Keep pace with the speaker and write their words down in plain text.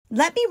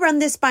Let me run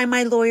this by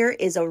my lawyer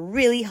is a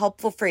really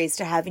helpful phrase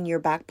to have in your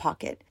back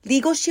pocket.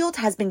 Legal Shield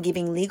has been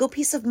giving legal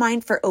peace of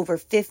mind for over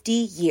 50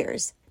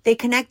 years. They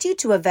connect you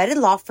to a vetted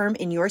law firm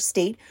in your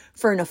state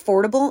for an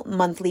affordable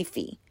monthly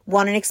fee.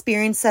 Want an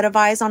experienced set of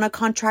eyes on a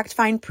contract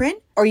fine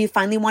print? Or you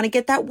finally want to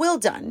get that will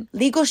done?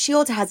 Legal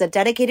Shield has a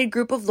dedicated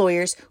group of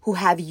lawyers who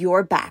have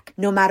your back,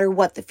 no matter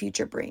what the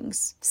future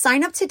brings.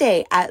 Sign up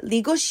today at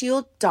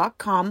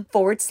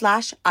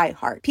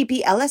LegalShield.com/iHeart.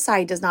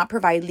 PPLSI does not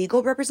provide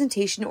legal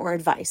representation or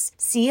advice.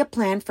 See a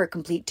plan for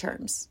complete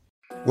terms.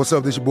 What's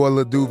up, this your boy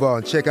Lil Duval,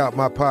 and check out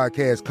my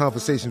podcast,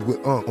 Conversations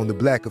with Unc, on the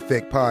Black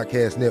Effect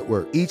Podcast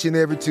Network. Each and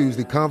every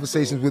Tuesday,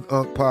 Conversations with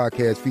Unc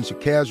podcast feature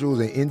casuals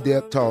and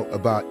in-depth talk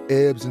about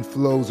ebbs and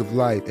flows of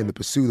life and the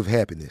pursuit of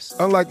happiness.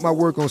 Unlike my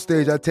work on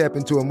stage, I tap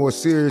into a more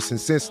serious and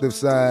sensitive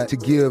side to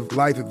give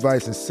life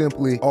advice and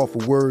simply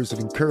offer words of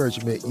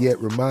encouragement, yet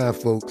remind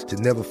folks to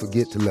never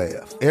forget to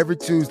laugh. Every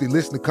Tuesday,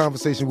 listen to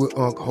Conversations with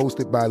Unc,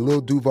 hosted by Lil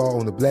Duval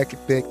on the Black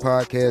Effect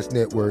Podcast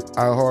Network,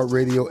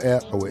 iHeartRadio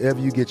app, or wherever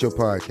you get your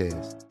podcasts.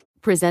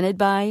 Presented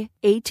by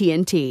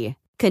AT&T.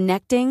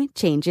 Connecting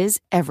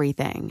changes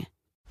everything.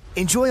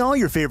 Enjoy all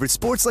your favorite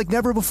sports like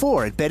never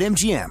before at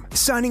BetMGM.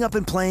 Signing up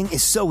and playing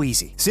is so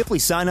easy. Simply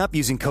sign up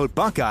using code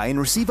Buckeye and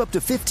receive up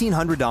to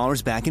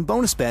 $1,500 back in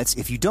bonus bets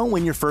if you don't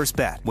win your first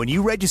bet. When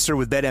you register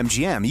with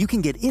BetMGM, you can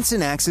get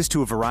instant access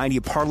to a variety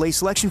of parlay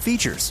selection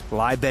features,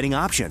 live betting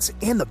options,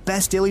 and the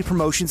best daily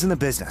promotions in the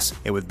business.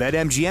 And with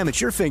BetMGM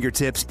at your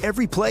fingertips,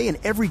 every play and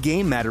every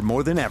game matter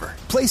more than ever.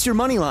 Place your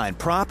moneyline,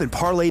 prop, and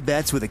parlay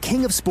bets with the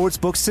king of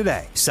sportsbooks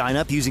today. Sign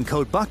up using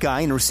code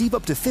Buckeye and receive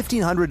up to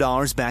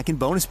 $1,500 back in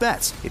bonus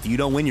bets if you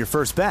don't win your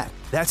first bet.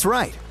 That's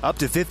right, up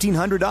to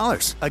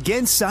 $1,500.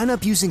 Again, sign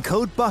up using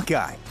code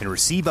Buckeye and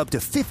receive up to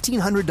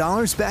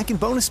 $1,500 back in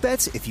bonus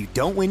bets if you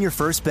don't win your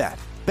first bet.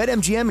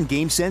 BetMGM and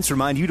GameSense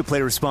remind you to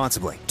play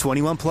responsibly.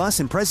 21 plus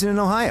and present in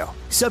Ohio.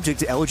 Subject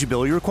to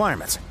eligibility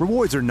requirements.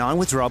 Rewards are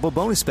non-withdrawable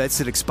bonus bets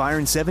that expire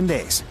in 7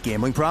 days.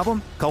 Gambling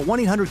problem? Call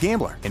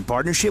 1-800-GAMBLER in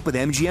partnership with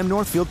MGM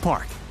Northfield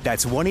Park.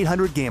 That's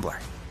 1-800-GAMBLER.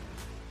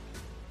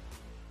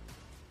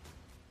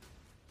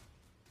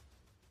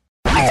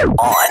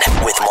 On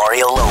with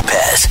Mario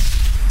Lopez.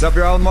 What's up,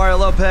 y'all? Mario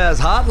Lopez.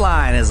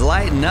 Hotline is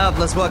lighting up.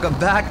 Let's welcome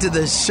back to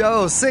the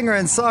show singer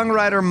and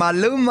songwriter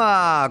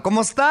Maluma.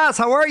 ¿Cómo estás?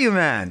 How are you,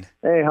 man?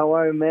 Hey, how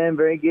are you, man?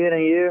 Very good,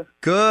 and you?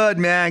 Good,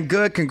 man.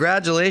 Good.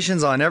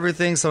 Congratulations on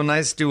everything. So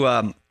nice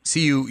to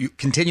see you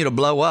continue to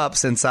blow up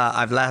since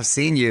I've last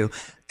seen you.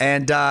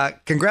 And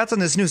congrats on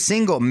this new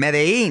single,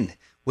 Medellin,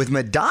 with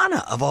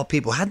Madonna, of all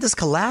people. How'd this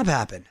collab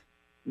happen?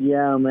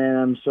 Yeah, man,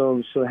 I'm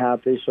so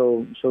happy,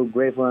 so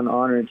grateful and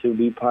honored to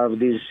be part of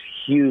this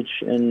huge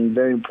and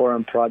very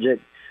important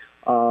project.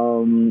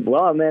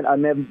 Well, I met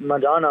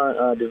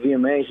Madonna at the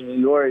VMAs in New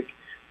York.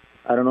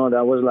 I don't know,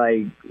 that was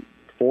like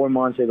 4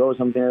 months ago,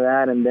 something like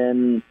that. And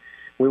then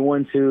we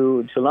went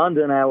to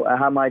London. I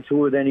had my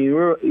tour then in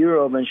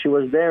Europe, and she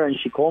was there, and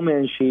she called me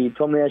and she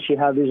told me that she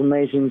had this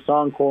amazing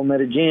song called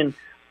Medellin.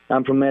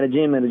 I'm from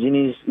Medellin.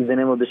 Medellin is the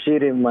name of the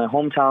city in my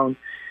hometown.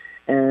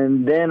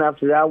 And then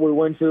after that, we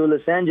went to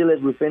Los Angeles.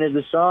 We finished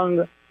the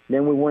song.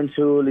 Then we went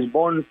to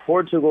Lisbon,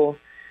 Portugal,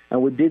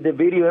 and we did the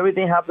video.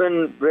 Everything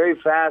happened very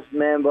fast,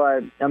 man,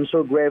 but I'm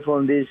so grateful.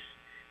 And this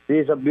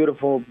is a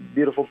beautiful,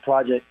 beautiful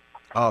project.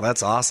 Oh,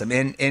 that's awesome.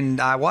 And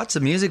I watched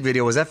the music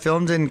video. Was that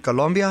filmed in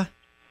Colombia?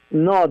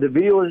 No, the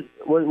video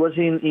was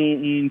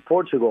in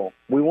Portugal.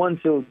 We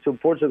went to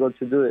Portugal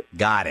to do it.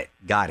 Got it.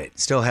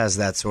 Still has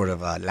that sort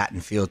of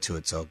Latin feel to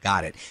it, so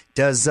got it.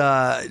 Does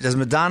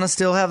Madonna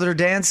still have her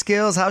dance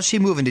skills? How's she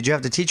moving? Did you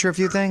have to teach her a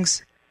few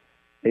things?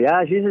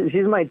 Yeah,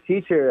 she's my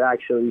teacher,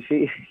 actually.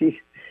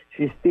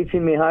 She's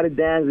teaching me how to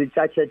dance the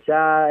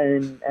cha-cha-cha,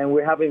 and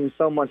we're having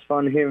so much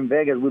fun here in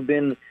Vegas. We've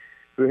been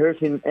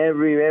rehearsing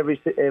every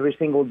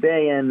single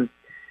day and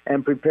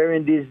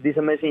preparing this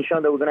amazing show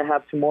that we're going to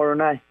have tomorrow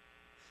night.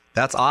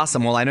 That's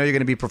awesome. Well, I know you're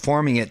going to be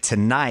performing it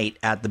tonight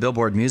at the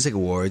Billboard Music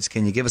Awards.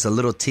 Can you give us a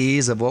little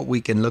tease of what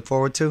we can look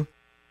forward to?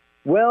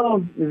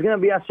 Well, it's gonna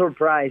be a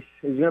surprise.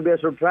 We're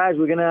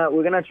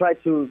gonna try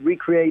to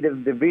recreate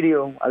the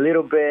video a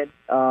little bit.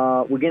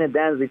 We're gonna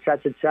dance the cha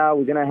cha cha.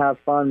 We're gonna have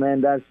fun,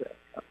 man. That's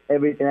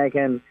everything I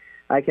can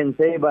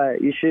say.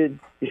 But you should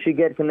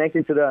get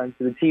connected to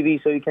the TV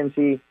so you can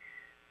see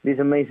this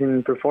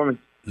amazing performance.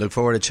 Look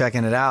forward to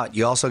checking it out.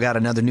 You also got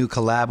another new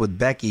collab with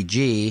Becky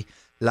G,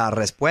 La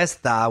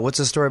Respuesta. What's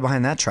the story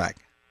behind that track?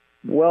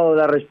 Well,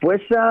 La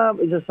Respuesta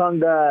is a song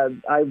that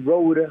I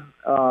wrote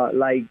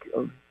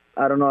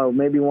I don't know,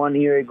 maybe 1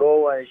 year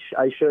ago. I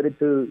showed it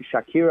to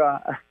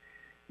Shakira.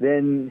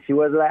 Then she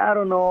was like, I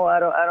don't know,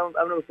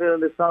 I'm not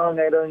feeling the song.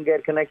 I don't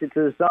get connected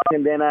to the song.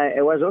 And then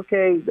I was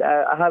okay.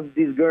 I have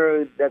this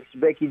girl that's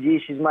Becky G.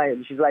 She's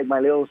like my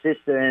little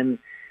sister, and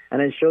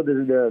I showed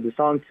the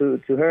song to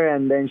her,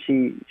 and then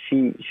she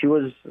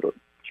was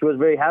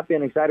very happy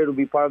and excited to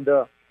be part of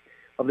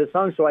the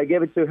song. So I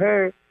gave it to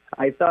her.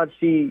 I thought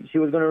she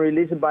was gonna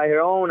release it by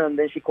her own, and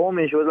then she called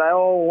me and she was like,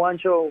 "Oh, Juan,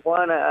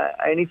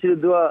 I need you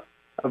to do a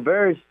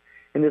verse."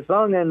 in the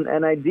song,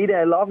 and I did.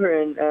 I love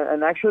her,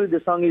 and actually the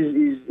song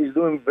is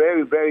doing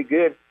very, very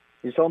good.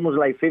 It's almost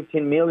like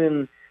 15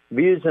 million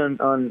views on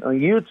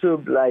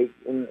YouTube, like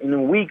in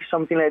a week,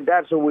 something like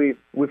that. So we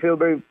feel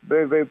very,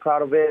 very, very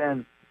proud of it,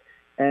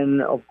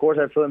 and of course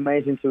I feel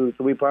amazing to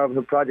be part of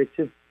the project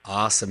too.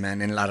 Awesome,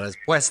 man. And la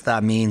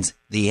respuesta means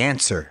the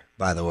answer,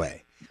 by the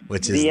way,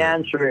 which is the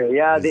answer.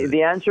 Yeah,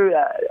 the answer.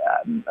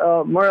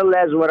 More or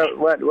less,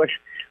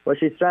 what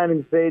she's trying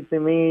to say to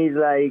me is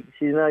like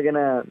she's not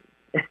gonna.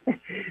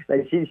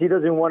 Like she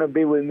doesn't want to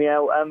be with me.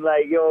 I'm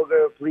like, yo,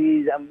 girl,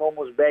 please. I'm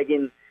almost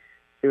begging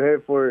to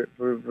her for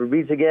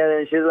be together,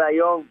 and she's like,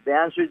 yo, the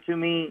answer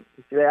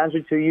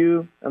to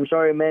you, I'm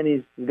sorry, man,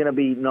 is gonna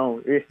be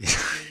no. You're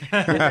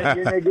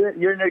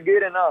not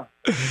good enough.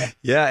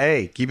 Yeah,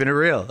 hey, keeping it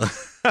real.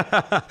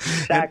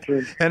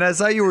 Exactly. And I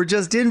saw you were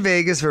just in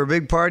Vegas for a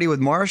big party with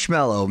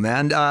Marshmello,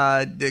 man.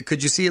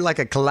 Could you see like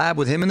a collab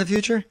with him in the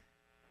future?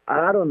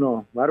 I don't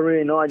know. I don't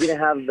really know. I didn't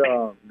have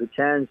the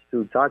chance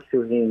to talk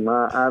to him.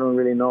 I don't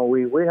really know.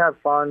 We had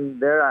fun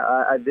there.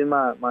 I did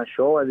my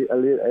show. I did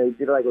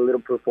like a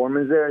little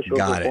performance there, a show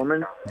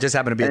performance. Just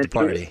happened to be at the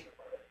party.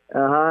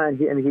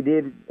 And he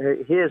did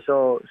his.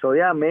 So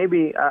yeah,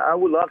 maybe I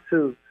would love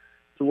to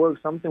work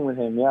something with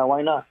him. Yeah,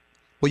 why not?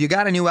 Well, you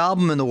got a new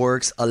album in the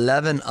works,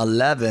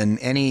 11:11.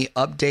 Any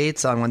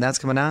updates on when that's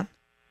coming out?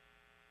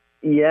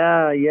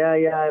 Yeah.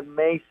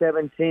 May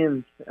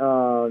 17th.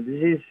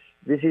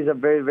 This is a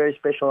very, very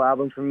special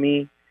album for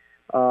me.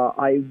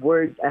 I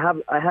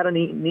had a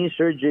knee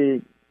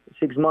surgery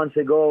 6 months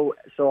ago,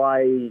 so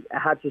I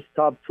had to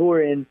stop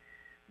touring.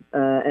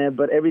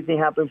 But everything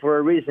happened for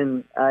a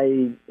reason.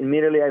 I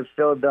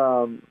felt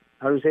the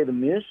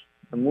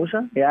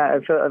musa. Yeah, I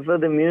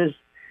felt the muse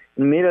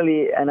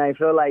immediately, and I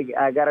felt like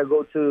I gotta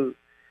go to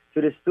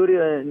the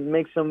studio and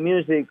make some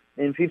music.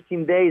 In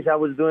 15 days, I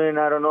was doing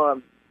at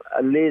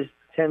least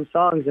 10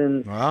 songs,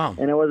 and wow.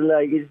 And I was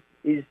like,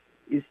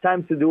 it's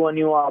time to do a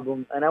new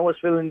album, and I was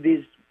feeling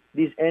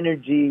this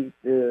energy,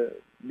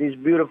 this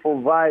beautiful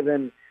vibe,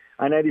 and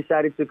I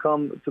decided to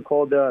call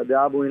the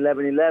album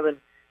 11:11.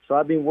 So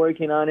I've been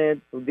working on it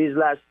for these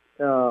last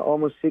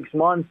almost 6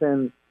 months,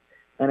 and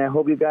I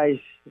hope you guys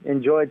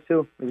enjoy it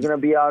too. It's gonna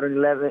be out on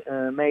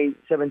May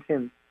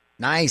 17th.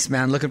 Nice,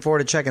 man. Looking forward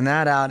to checking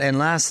that out. And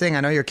last thing, I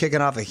know you're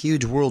kicking off a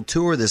huge world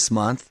tour this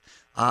month.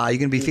 You're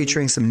gonna be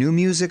featuring some new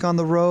music on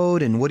the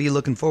road, and what are you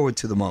looking forward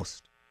to the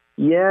most?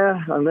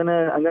 Yeah, I'm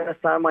gonna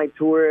start my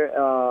tour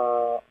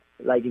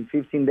like in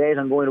 15 days.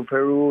 I'm going to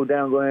Peru, then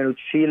I'm going to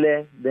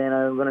Chile, then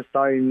I'm gonna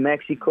start in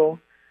Mexico.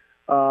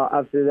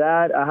 After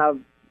that, I have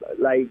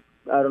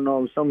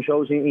some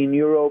shows in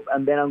Europe,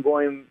 and then I'm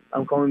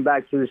coming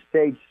back to the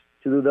States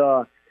to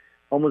do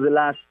almost the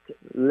last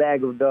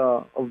leg of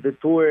the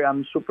tour.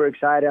 I'm super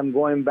excited. I'm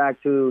going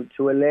back to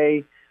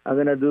LA. I'm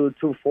gonna do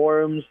 2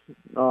 forums.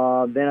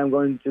 Then I'm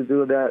going to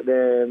do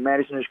the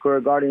Madison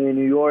Square Garden in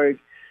New York,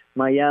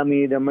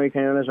 Miami, the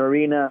American Airlines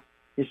Arena.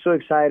 It's so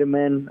excited,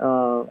 man.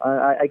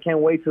 I can't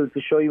wait to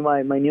show you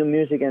my new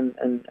music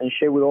and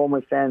share with all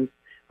my fans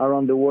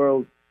around the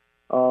world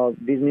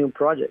this new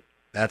project.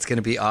 That's going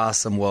to be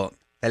awesome. Well,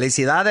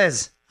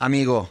 felicidades,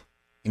 amigo.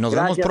 Y nos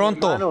vemos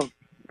pronto. Hermano.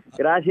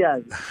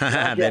 Gracias.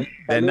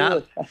 De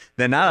nada.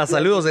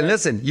 Saludos. And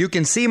listen, you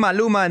can see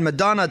Maluma and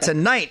Madonna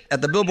tonight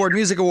at the Billboard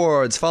Music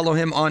Awards. Follow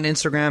him on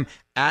Instagram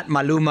at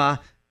Maluma.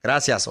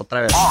 Gracias.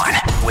 Otra vez. On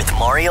with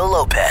Mario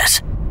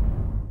Lopez.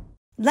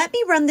 Let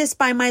me run this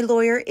by my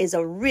lawyer is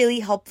a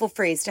really helpful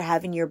phrase to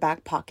have in your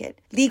back pocket.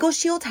 Legal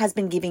Shield has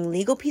been giving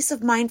legal peace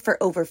of mind for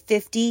over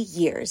 50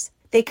 years.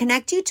 They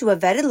connect you to a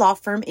vetted law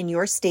firm in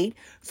your state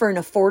for an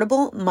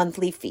affordable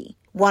monthly fee.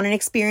 Want an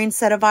experienced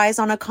set of eyes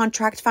on a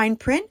contract fine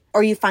print?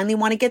 Or you finally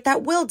want to get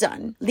that will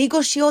done?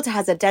 Legal Shield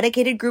has a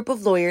dedicated group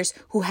of lawyers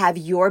who have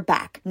your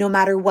back, no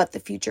matter what the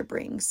future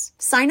brings.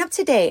 Sign up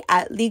today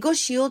at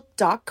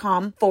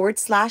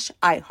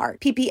LegalShield.com/iHeart.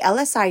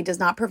 PPLSI does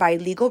not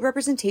provide legal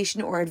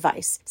representation or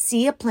advice.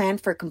 See a plan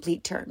for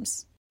complete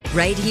terms.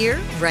 Right here,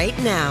 right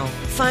now.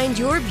 Find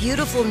your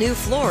beautiful new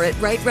floor at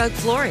Right Rug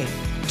Flooring.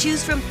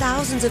 Choose from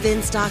thousands of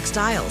in-stock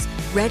styles,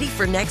 ready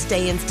for next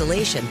day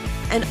installation,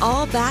 and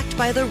all backed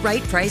by the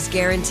right price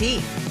guarantee.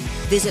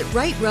 Visit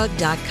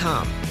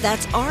rightrug.com.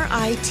 That's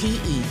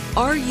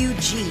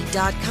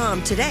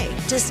RITERUG.com today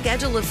to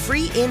schedule a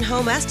free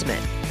in-home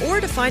estimate or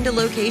to find a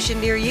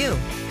location near you.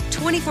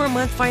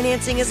 24-month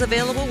financing is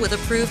available with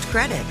approved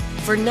credit.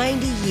 For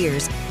 90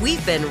 years,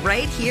 we've been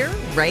right here,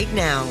 right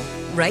now.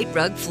 Right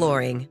Rug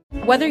Flooring.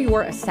 Whether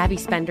you're a savvy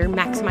spender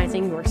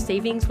maximizing your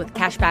savings with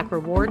cashback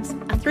rewards,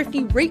 a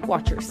thrifty rate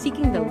watcher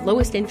seeking the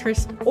lowest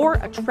interest, or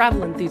a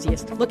travel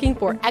enthusiast looking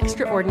for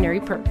extraordinary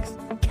perks,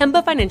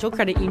 Kemba Financial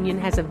Credit Union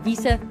has a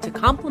visa to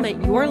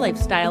complement your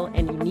lifestyle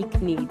and unique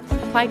needs.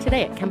 Apply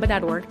today at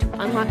Kemba.org to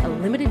unlock a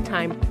limited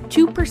time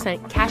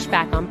 2% cash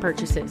back on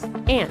purchases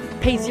and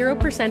pay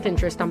 0%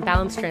 interest on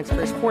balance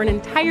transfers for an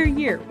entire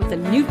year with a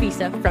new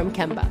visa from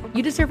Kemba.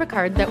 You deserve a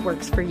card that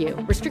works for you.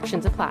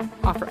 Restrictions apply.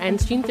 Offer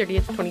ends June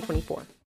 30th, 2024.